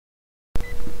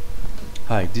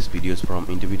Hi, this video is from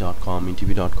interview.com.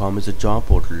 Interview.com is a job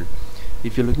portal.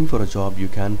 If you're looking for a job, you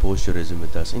can post your resume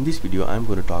with us. In this video, I'm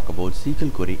going to talk about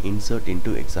SQL query insert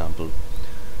into example.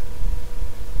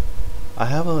 I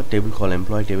have a table called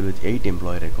employee table with 8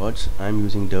 employee records. I'm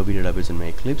using Derby database in my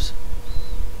Eclipse,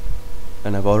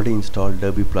 and I've already installed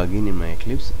Derby plugin in my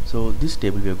Eclipse. So this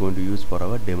table we are going to use for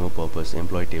our demo purpose,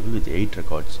 employee table with 8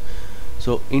 records.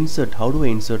 So insert, how do I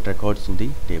insert records in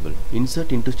the table?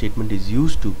 Insert into statement is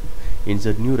used to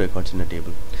insert new records in a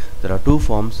table. There are two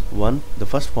forms. The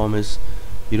first form is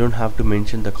you don't have to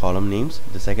mention the column names.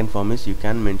 The second form is you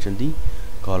can mention the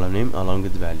column name along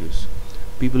with values.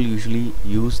 People usually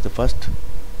use the first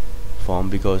form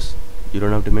because you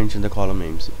don't have to mention the column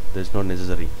names. That's not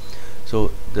necessary. So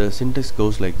the syntax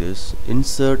goes like this: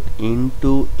 insert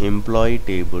into employee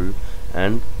table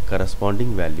and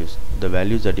corresponding values, the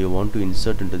values that you want to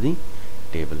insert into the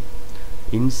table.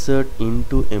 Insert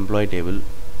into employee table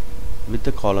with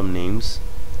the column names,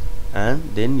 and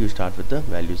then you start with the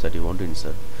values that you want to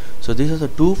insert. So these are the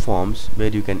two forms where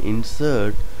you can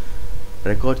insert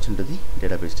records into the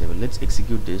database table. Let's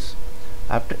execute this.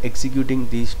 After executing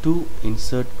these two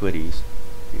insert queries,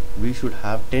 we should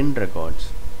have 10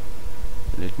 records.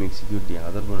 Let me execute the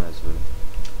other one as well.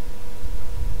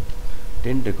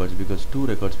 10 records because 2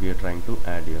 records we are trying to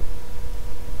add here.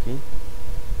 Okay,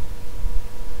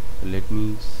 so let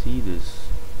me see this,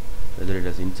 whether it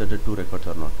has inserted 2 records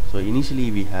or not. So initially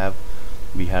we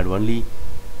had only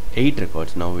 8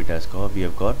 records. Now we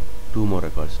have got 2 more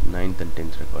records, 9th and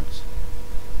 10th records.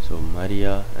 So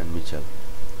Maria and Mitchell.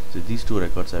 So these 2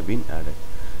 records have been added.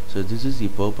 So this is the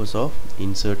purpose of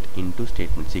insert into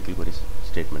statement, SQL query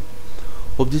statement.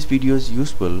 Hope this video is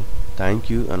useful. Thank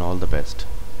you and all the best.